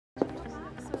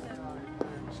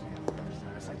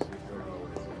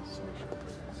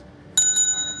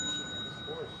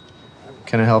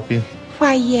Can I help you?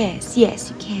 Why, yes,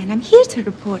 you can. I'm here to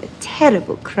report a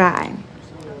terrible crime.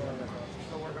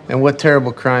 And what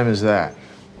terrible crime is that?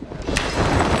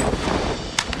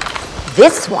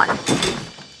 This one.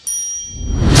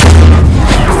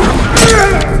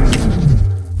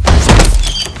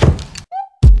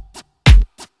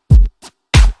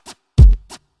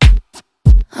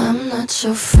 I'm not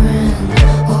your friend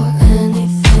or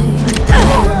anything.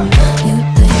 You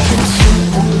think that you're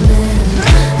the man.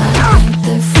 I think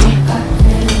therefore I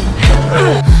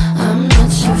am. I'm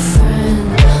not your friend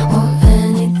or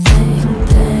anything.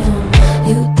 Damn.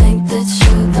 You think that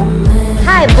you're the man.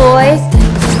 Hi, boys.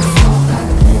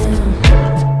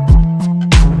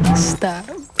 Stop.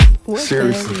 What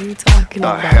Seriously, the hell are you talking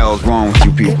about? the hell's wrong with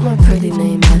you people? Get my pretty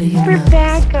name out of your We're mouth.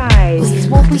 bad guys. It's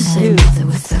what we do.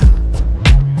 Without.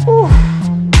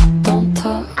 Don't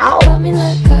talk about me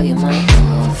like how you might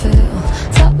know I feel.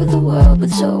 Top of the world, but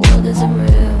your world isn't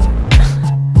real.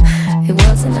 It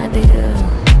wasn't ideal.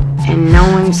 And no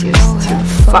one's used to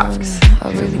fucks.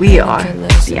 We are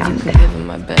beyond that. Giving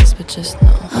my best, but just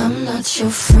know I'm not your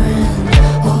friend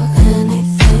or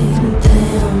anything.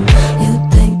 Damn, you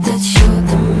think that you're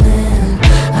the man.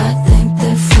 I think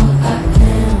therefore I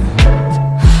am.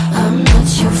 I'm not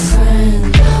your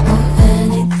friend or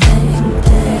anything.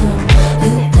 Damn,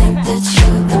 you think that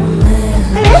you're the man.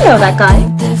 Hey, I know that guy.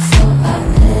 Therefore I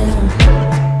am.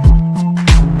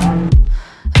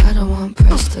 I don't want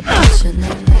press to put your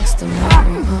name next to mine.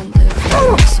 I'm living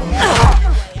so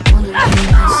you wanna be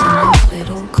nice enough. They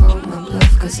don't call my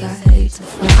bluff, cause I hate to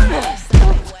fight.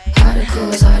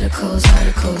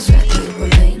 Articles, that you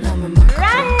remain unremarkable.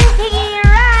 Run, piggy,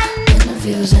 run!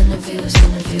 Interviews.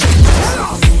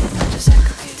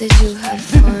 Did you have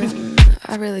fun?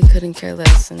 I really couldn't care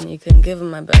less, and you couldn't give them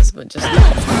my best, but just I'm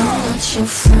not your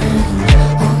friend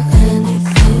or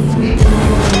anything. You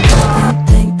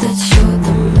think that you're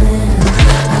the man.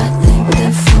 I think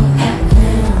therefore I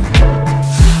am.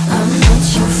 I'm not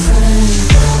your friend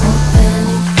or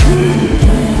anything.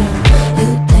 You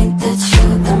think that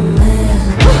you're the man.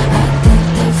 I think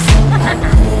therefore I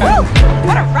am.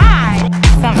 What a ride!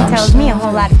 Something tells me a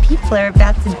whole lot of people are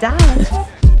about to die.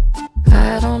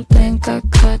 I don't think I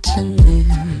caught your name.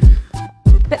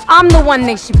 But I'm the one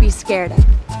they should be scared of.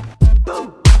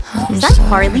 Is that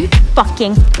Harley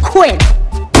fucking Quinn?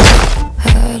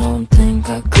 I don't think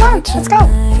I Come on, let's go.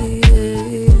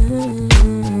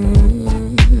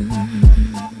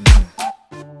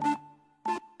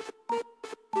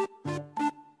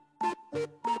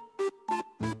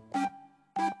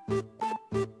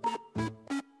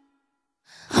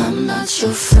 I'm not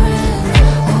your friend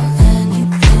or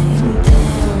anything.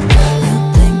 Damn, you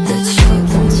think that you're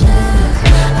the man.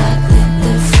 I think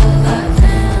therefore I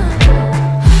am.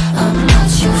 I'm not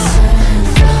your friend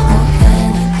or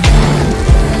anything.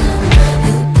 Damn,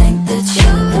 you think that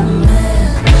you're the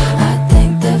man. I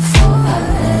think therefore I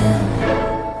am.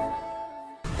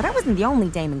 But I wasn't the only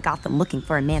dame in Gotham looking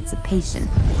for emancipation.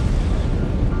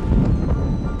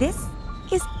 This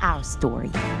is our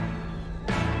story.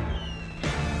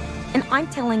 And I'm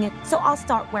telling it, so I'll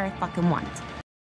start where I fucking want.